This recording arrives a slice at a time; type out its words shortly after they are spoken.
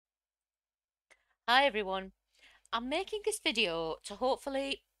Hi everyone. I'm making this video to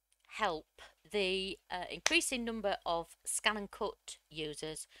hopefully help the increasing number of ScanNCut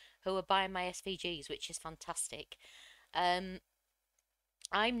users who are buying my SVGs, which is fantastic. Um,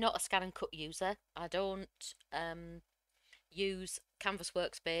 I'm not a ScanNCut user. I don't use Canvas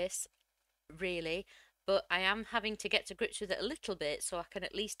Workspace really, but I am having to get to grips with it a little bit so I can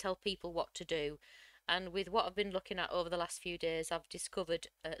at least tell people what to do. And with what I've been looking at over the last few days, I've discovered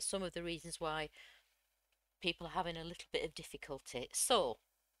some of the reasons why people are having a little bit of difficulty. So,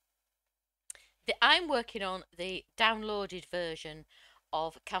 I'm working on the downloaded version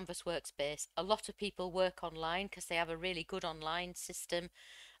of Canvas Workspace. A lot of people work online because they have a really good online system.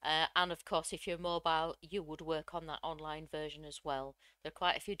 And of course, if you're mobile, you would work on that online version as well. There are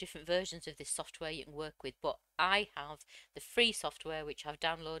quite a few different versions of this software you can work with, but I have the free software which I've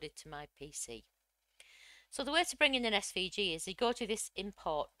downloaded to my PC. So the way to bring in an SVG is you go to this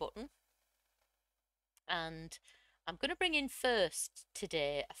import button, and I'm going to bring in first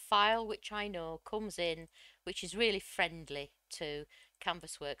today a file which I know comes in, which is really friendly to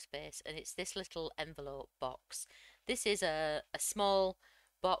Canvas Workspace, and it's this little envelope box. This is a small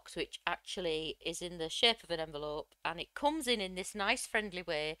box which actually is in the shape of an envelope, and it comes in this nice friendly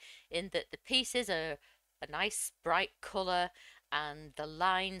way in that the pieces are a nice bright colour and the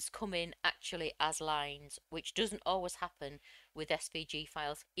lines come in actually as lines, which doesn't always happen with SVG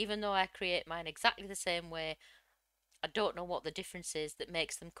files. Even though I create mine exactly the same way, I don't know what the difference is that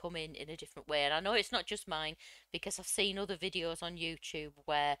makes them come in a different way. And I know it's not just mine, because I've seen other videos on YouTube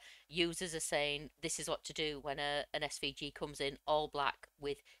where users are saying this is what to do when an SVG comes in all black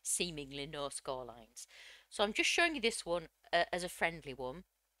with seemingly no score lines. So I'm just showing you this one as a friendly one.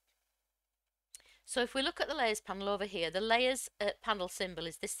 So if we look at the layers panel over here, the layers panel symbol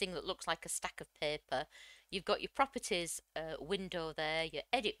is this thing that looks like a stack of paper. You've got your properties window there, your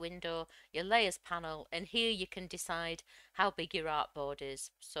edit window, your layers panel, and here you can decide how big your artboard is.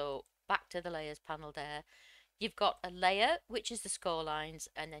 So back to the layers panel there. You've got a layer, which is the score lines,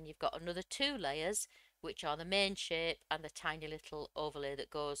 and then you've got another two layers, which are the main shape and the tiny little overlay that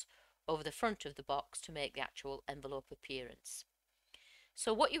goes over the front of the box to make the actual envelope appearance.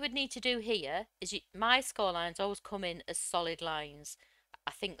 So what you would need to do here is my score lines always come in as solid lines.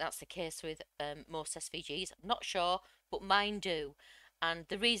 I think that's the case with most SVGs. I'm not sure, but mine do. And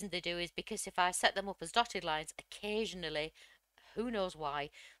the reason they do is because if I set them up as dotted lines, occasionally, who knows why,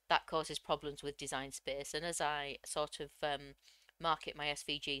 that causes problems with design space. And as I sort of market my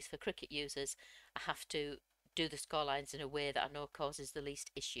SVGs for Cricut users, I have to do the score lines in a way that I know causes the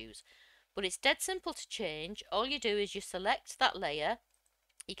least issues. But it's dead simple to change. All you do is you select that layer.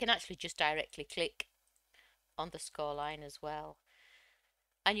 You can actually just directly click on the score line as well.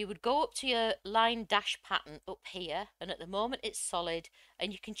 And you would go up to your line dash pattern up here, and at the moment it's solid,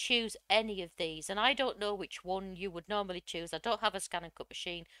 and you can choose any of these. And I don't know which one you would normally choose. I don't have a ScanNCut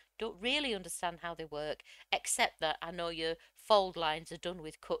machine, don't really understand how they work, except that I know your fold lines are done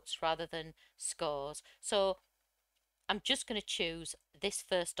with cuts rather than scores. So I'm just going to choose this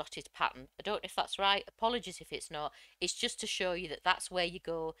first dotted pattern. I don't know if that's right. Apologies if it's not. It's just to show you that that's where you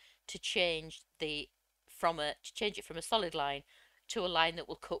go to change it from a solid line to a line that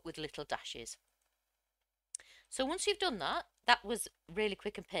will cut with little dashes. So once you've done that, that was really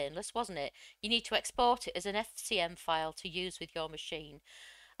quick and painless, wasn't it? You need to export it as an FCM file to use with your machine.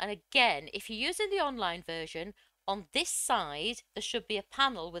 And again, if you're using the online version, on this side there should be a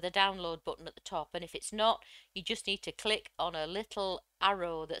panel with a download button at the top, and if it's not, you just need to click on a little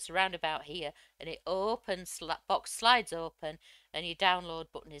arrow that's around about here and it opens, that box slides open and your download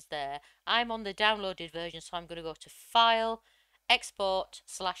button is there. I'm on the downloaded version, so I'm going to go to File, Export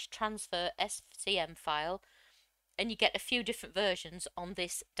 / Transfer SCM file, and you get a few different versions on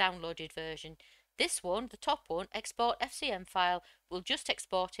this downloaded version. This one, the top one, export FCM file, will just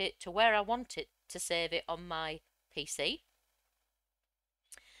export it to where I want it to save it on my PC.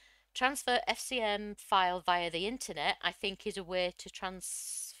 Transfer FCM file via the internet, I think, is a way to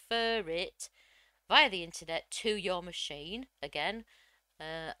transfer it via the internet to your machine. Again,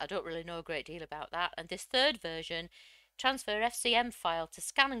 I don't really know a great deal about that. And this third version, transfer FCM file to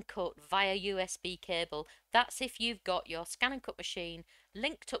ScanNCut via USB cable. That's if you've got your ScanNCut machine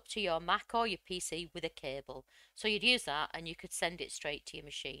linked up to your Mac or your PC with a cable. So you'd use that and you could send it straight to your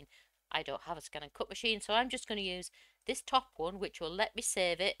machine. I don't have a ScanNCut machine, so I'm just going to use this top one, which will let me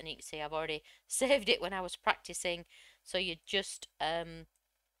save it. And you can see I've already saved it when I was practicing. So you just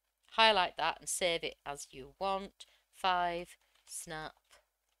highlight that and save it as you want. 5, snap,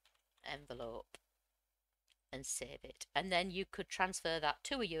 envelope, and save it. And then you could transfer that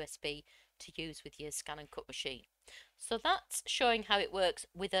to a USB to use with your ScanNCut machine. So that's showing how it works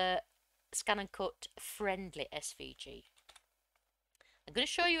with a non-ScanNCut friendly SVG. I'm going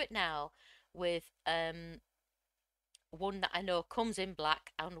to show you it now with one that I know comes in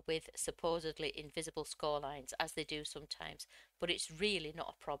black and with supposedly invisible score lines, as they do sometimes, but it's really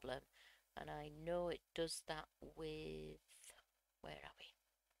not a problem. And I know it does that with, where are we?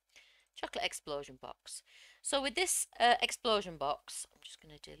 Chocolate explosion box. So with this explosion box, I'm just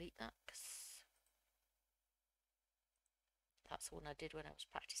going to delete that because that's the one I did when I was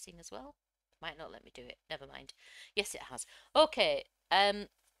practicing as well. Might not let me do it. Never mind. Yes, it has. Okay.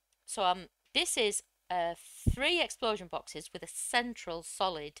 So this is 3 explosion boxes with a central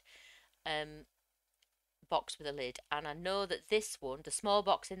solid box with a lid, and I know that this one, the small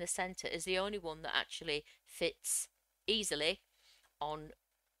box in the center, is the only one that actually fits easily on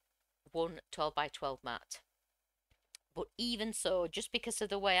one 12 by 12 mat. But even so, just because of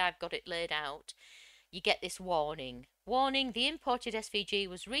the way I've got it laid out, you get this warning. Warning, the imported SVG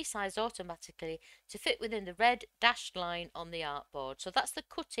was resized automatically to fit within the red dashed line on the artboard. So that's the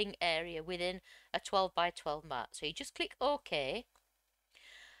cutting area within a 12 by 12 mat. So you just click OK.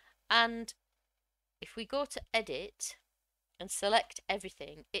 And if we go to edit and select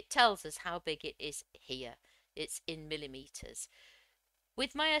everything, it tells us how big it is here. It's in millimeters.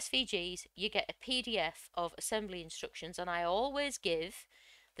 With my SVGs, you get a PDF of assembly instructions, and I always give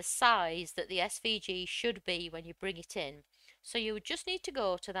the size that the SVG should be when you bring it in. So you would just need to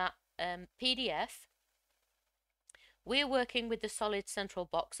go to that PDF. We're working with the solid central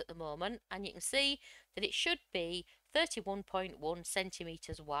box at the moment, and you can see that it should be 31.1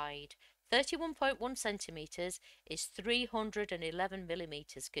 centimeters wide. 31.1 centimeters is 311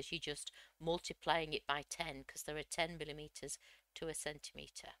 millimeters because you're just multiplying it by 10 because there are 10 millimeters to a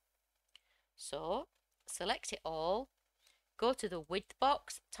centimeter. So select it all, go to the width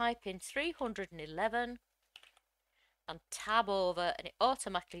box, type in 311 and tab over, and it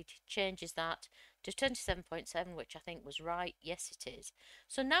automatically changes that to 27.7, which I think was right. Yes, it is.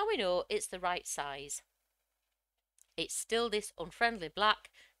 So now we know it's the right size. It's still this unfriendly black.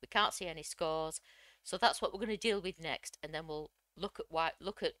 We can't see any scores. So that's what we're going to deal with next, and then we'll look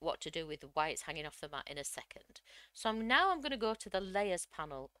at what to do with why it's hanging off the mat in a second. So I'm going to go to the layers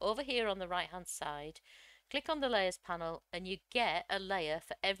panel over here on the right hand side. Click on the layers panel and you get a layer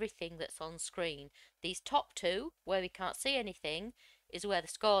for everything that's on screen. These top 2, where we can't see anything, is where the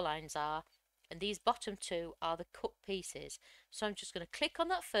score lines are, and these bottom 2 are the cut pieces. So I'm just going to click on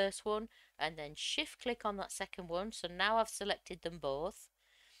that first one and then shift click on that second one. So now I've selected them both,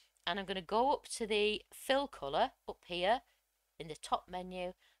 and I'm going to go up to the fill colour up here in the top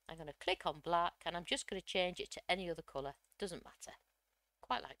menu. I'm going to click on black, and I'm just going to change it to any other colour. Doesn't matter.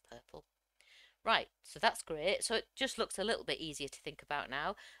 Quite like purple. Right, so that's great. So it just looks a little bit easier to think about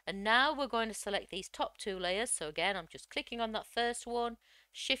now. And now we're going to select these top 2 layers. So again, I'm just clicking on that first one,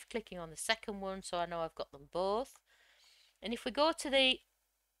 shift clicking on the second one, so I know I've got them both. And if we go to the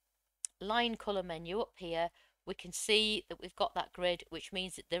line colour menu up here, we can see that we've got that grid, which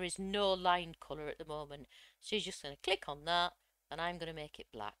means that there is no line colour at the moment. So you're just going to click on that, and I'm going to make it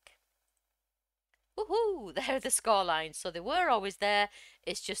black. Woohoo! There are the score lines. So they were always there.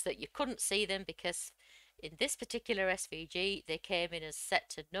 It's just that you couldn't see them because in this particular SVG they came in as set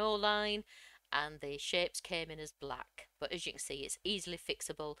to no line and the shapes came in as black. But as you can see, it's easily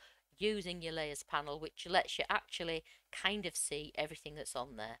fixable using your layers panel, which lets you actually kind of see everything that's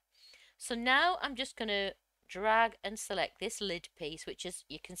on there. So now I'm just going to drag and select this lid piece, which, as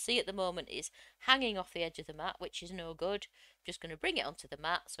you can see at the moment, is hanging off the edge of the mat, which is no good. I'm just going to bring it onto the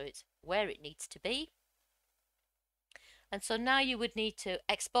mat so it's where it needs to be. And so now you would need to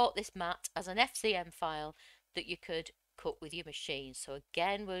export this mat as an FCM file that you could cut with your machine. So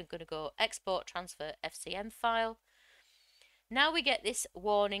again, we're going to go export transfer FCM file. Now we get this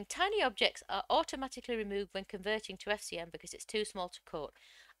warning: tiny objects are automatically removed when converting to FCM because it's too small to cut.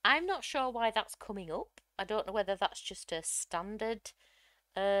 I'm not sure why that's coming up. I don't know whether that's just a standard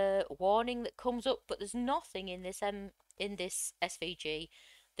warning that comes up, but there's nothing in this SVG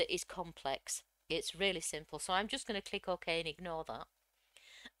that is complex. It's really simple. So I'm just going to click OK and ignore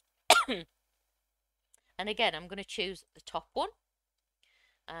that. And again, I'm going to choose the top one,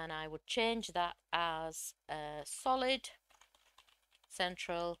 and I would change that as a solid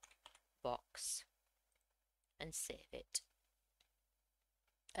central box and save it.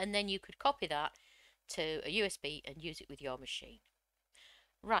 And then you could copy that to a USB and use it with your machine.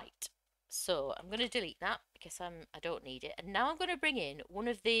 Right, so I'm going to delete that because I don't need it. And now I'm going to bring in one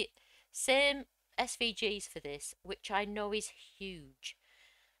of the same SVGs for this, which I know is huge.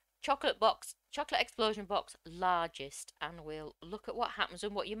 Chocolate explosion box, largest, and we'll look at what happens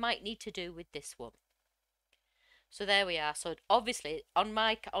and what you might need to do with this one. So there we are. So obviously on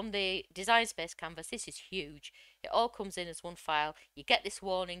the Design Space canvas, this is huge. It all comes in as one file. You get this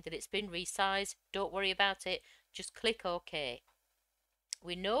warning that it's been resized. Don't worry about it. Just click OK.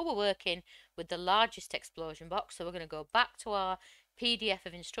 We know we're working with the largest explosion box, so we're going to go back to our PDF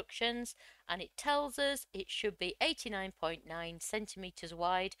of instructions, and it tells us it should be 89.9 centimeters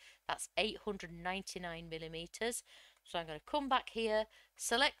wide. That's 899 millimeters. So I'm going to come back here,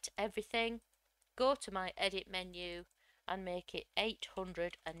 select everything, go to my edit menu and make it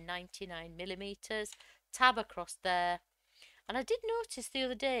 899 millimeters, tab across there. And I did notice the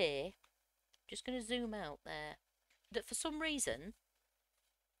other day, just going to zoom out there, that for some reason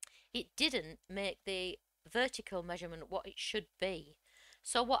it didn't make the vertical measurement what it should be.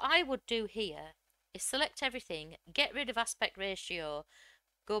 So what I would do here is select everything, get rid of aspect ratio,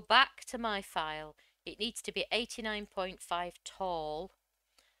 go back to my file. It needs to be 89.5 tall.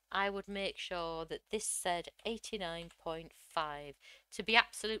 I would make sure that this said 89.5 to be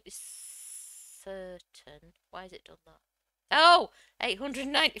absolutely certain. Why has it done that? Oh,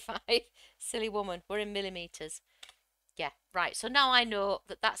 895. Silly woman, we're in millimeters. Yeah, right. So now I know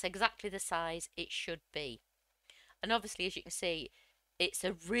that that's exactly the size it should be. And obviously, as you can see, it's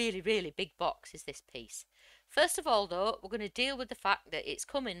a really, really big box is this piece. First of all, though, we're going to deal with the fact that it's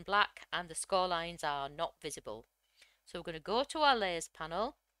come in black and the score lines are not visible. So we're going to go to our layers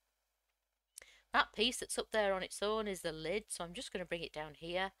panel. That piece that's up there on its own is the lid, so I'm just going to bring it down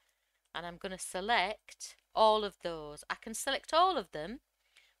here and I'm going to select all of those. I can select all of them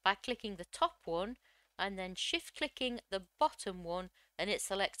by clicking the top one and then shift clicking the bottom one, and it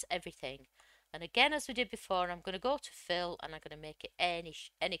selects everything. And again, as we did before, I'm going to go to fill and I'm going to make it any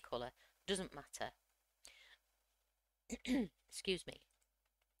colour, doesn't matter. Excuse me.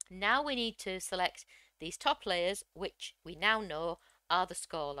 Now we need to select these top layers, which we now know are the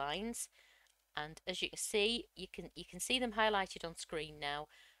score lines. And as you can see, you can see them highlighted on screen now,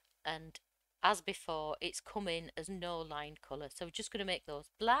 and as before it's come in as no line colour, so we're just going to make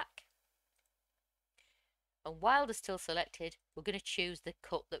those black. And while they're still selected, we're going to choose the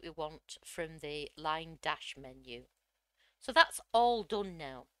cut that we want from the line dash menu. So that's all done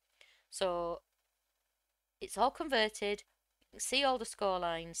now. So it's all converted. You can see all the score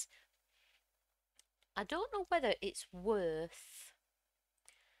lines. I don't know whether it's worth,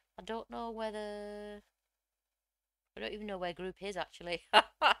 I don't even know where group is actually.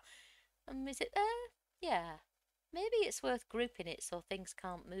 Is it there? Yeah. Maybe it's worth grouping it so things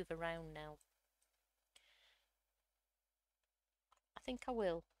can't move around now. I think I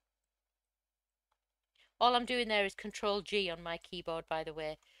will. All I'm doing there is Control G on my keyboard, by the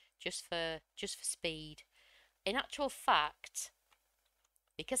way, just for speed. In actual fact,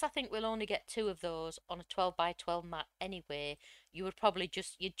 because I think we'll only get 2 of those on a 12 by 12 mat anyway, you'd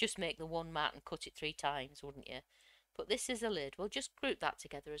just make the one mat and cut it 3 times, wouldn't you? But this is a lid. We'll just group that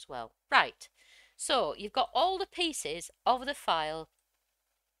together as well. Right. So you've got all the pieces of the file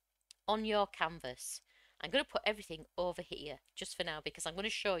on your canvas. I'm going to put everything over here just for now because I'm going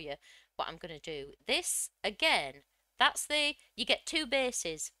to show you what I'm going to do. This, again, you get 2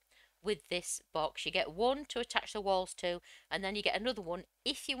 bases with this box. You get one to attach the walls to, and then you get another one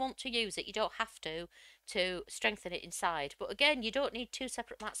if you want to use it. You don't have to strengthen it inside. But again, you don't need 2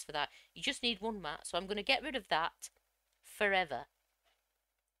 separate mats for that. You just need 1 mat. So I'm going to get rid of that forever.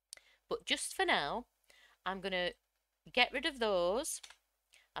 But just for now, I'm going to get rid of those.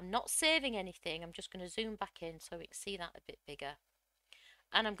 I'm not saving anything. I'm just going to zoom back in so we can see that a bit bigger.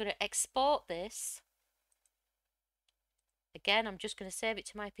 And I'm going to export this. Again, I'm just going to save it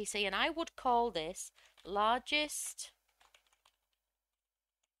to my PC, and I would call this largest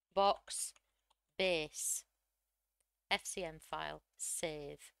box base FCM file,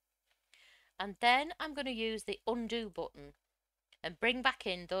 save. And then I'm going to use the undo button and bring back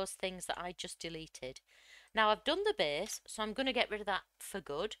in those things that I just deleted. Now I've done the base, so I'm going to get rid of that for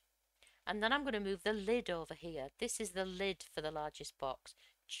good. And then I'm going to move the lid over here. This is the lid for the largest box.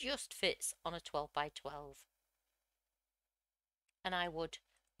 Just fits on a 12 by 12. And I would,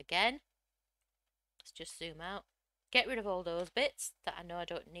 again, let's just zoom out, get rid of all those bits that I know I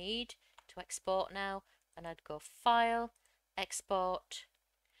don't need to export now. And I'd go File, Export.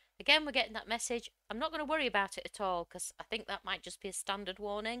 Again, we're getting that message. I'm not going to worry about it at all because I think that might just be a standard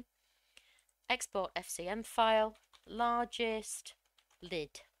warning. Export FCM file, largest,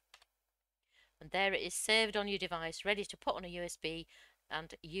 lid. And there it is, saved on your device, ready to put on a USB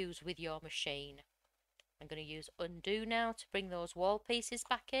and use with your machine. I'm going to use undo now to bring those wall pieces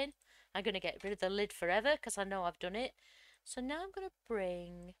back in. I'm going to get rid of the lid forever because I know I've done it. So now I'm going to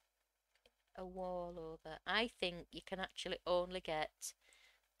bring a wall over. I think you can actually only get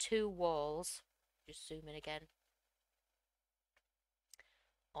 2 walls. Just zoom in again.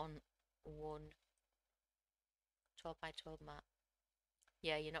 on one 12 by 12 mat.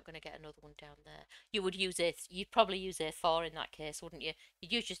 Yeah, you're not going to get another one down there. You'd probably use A4 in that case, wouldn't you?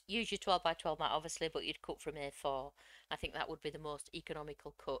 You'd use your 12 by 12 mat, obviously, but you'd cut from A4. I think that would be the most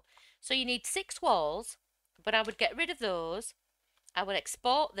economical cut. So you need 6 walls, but I would get rid of those. I would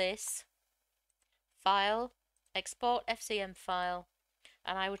export this file, export FCM file,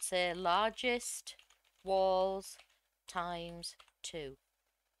 and I would say largest walls times 2.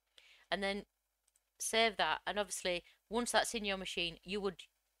 And then save that, and obviously once that's in your machine you would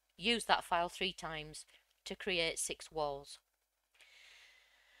use that file 3 times to create 6 walls.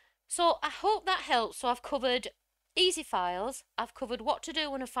 So I hope that helps. So I've covered easy files, I've covered what to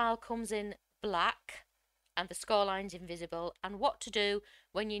do when a file comes in black and the score line's invisible, and what to do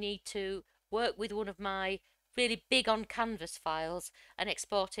when you need to work with one of my really big on canvas files and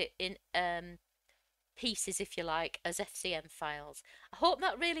export it in pieces, if you like, as FCM files. I hope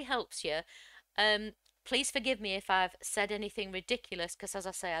that really helps you. Please forgive me if I've said anything ridiculous, because as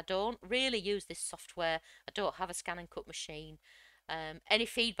I say, I don't really use this software. I don't have a scan and cut machine. Any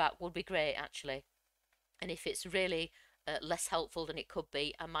feedback would be great, actually. And if it's really less helpful than it could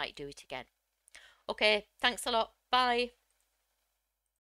be, I might do it again. Okay, thanks a lot. Bye.